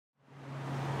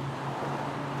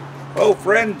Hello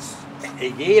friends,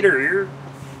 hey Gator here.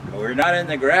 We're not in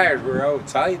the garage, we're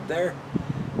outside there.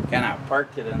 Kind of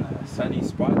parked it in a sunny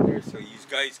spot there so you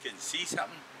guys can see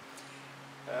something.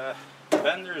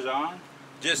 Fender's on,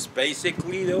 just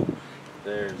basically though.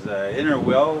 There's an inner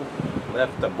well,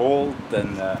 left the bolt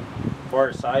and the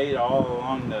far side all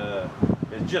along the,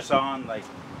 it's just on like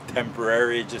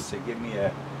temporary just to give me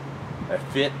a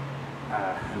fit.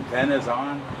 Antenna's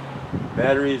on,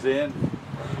 battery's in.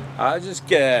 I'll just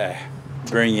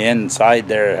bring you inside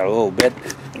there a little bit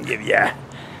and give you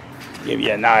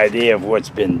an idea of what's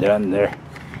been done there.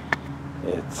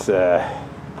 It's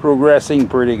progressing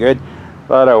pretty good.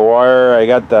 A lot of wire. I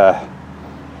got the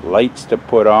lights to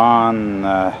put on.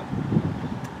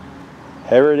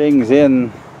 Everything's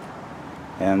in,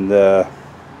 and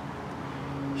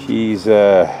she's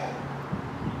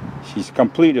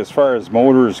complete as far as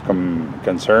motors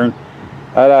concerned.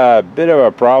 I had a bit of a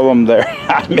problem there.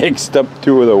 I mixed up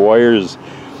two of the wires.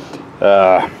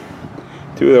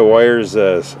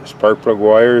 Spark plug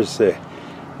wires.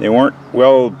 They weren't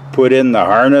well put in the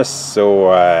harness, so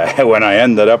when I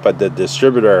ended up at the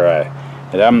distributor, I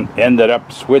ended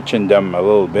up switching them a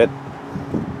little bit.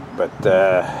 But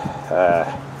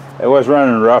it was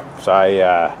running rough, so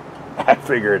I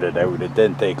figured it out. It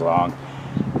didn't take long.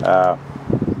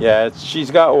 Yeah,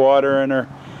 she's got water in her.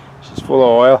 She's full of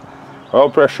oil. Oil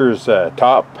pressure's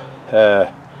top.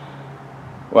 Well,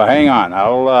 hang on.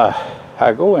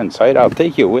 I'll go inside. I'll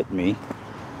take you with me,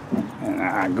 and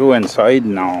I'll go inside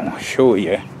and I'll show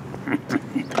you.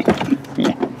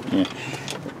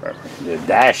 The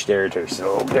dash there too,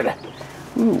 so good.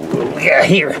 Ooh, what we got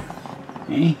here?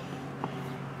 Eh?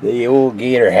 The old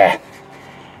Gator hat.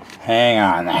 Hang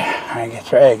on there. I can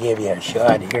try to give you a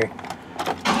shot here.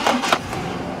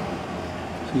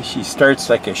 See, she starts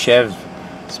like a Chev's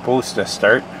supposed to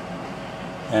start,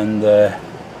 and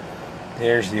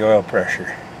there's the oil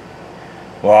pressure.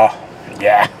 Well,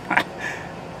 yeah,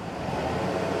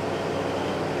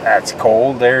 that's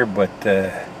cold there, but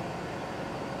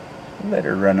let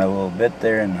her run a little bit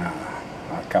there, and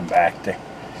I'll come back there.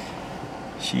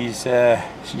 She's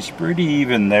pretty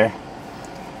even there.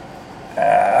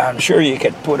 I'm sure you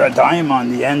could put a dime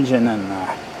on the engine, and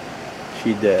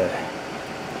she'd.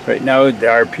 Right now the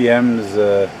RPM's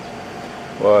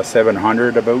well,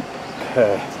 700 about.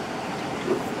 There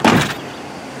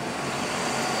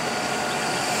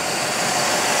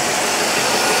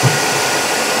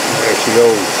she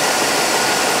goes.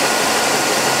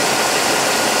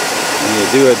 When you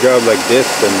do a job like this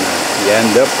and you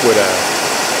end up with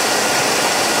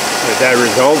that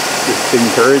result, it's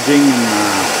encouraging,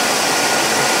 and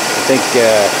I think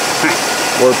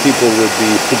more people would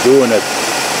be doing it,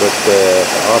 but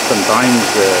oftentimes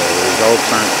the results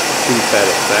aren't too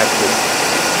satisfactory.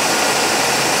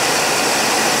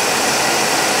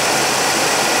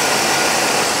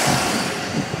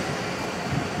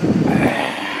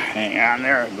 Hang on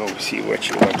there, I'll go see what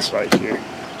she looks like here.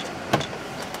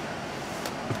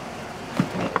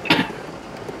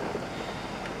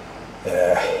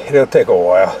 It'll take a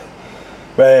while,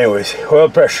 but anyways, oil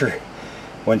pressure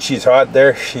when she's hot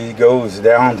there, she goes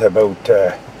down to about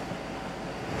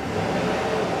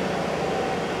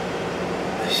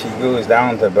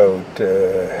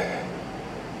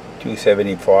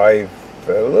 275,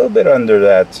 a little bit under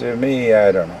that. To me,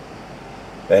 I don't know.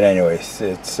 But anyways,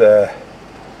 it's I'm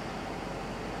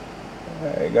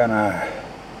gonna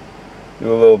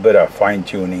do a little bit of fine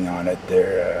tuning on it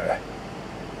there.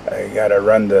 I gotta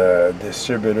run the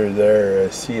distributor there,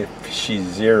 see if she's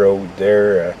zeroed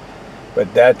there.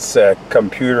 But that's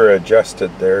computer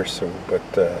adjusted there. So,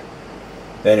 but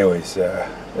anyways. A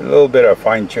little bit of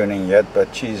fine tuning yet,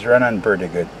 but she's running pretty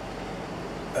good.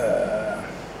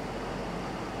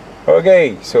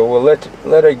 Okay, so we'll let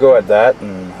her go at that,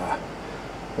 and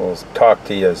we'll talk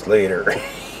to you later.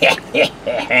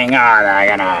 Hang on, I'm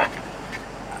gonna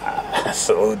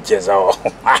salute you all.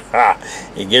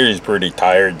 Gary's pretty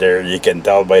tired there. You can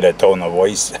tell by the tone of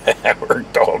voice. I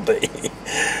worked all day.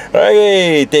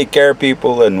 Okay, take care,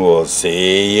 people, and we'll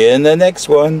see you in the next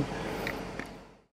one.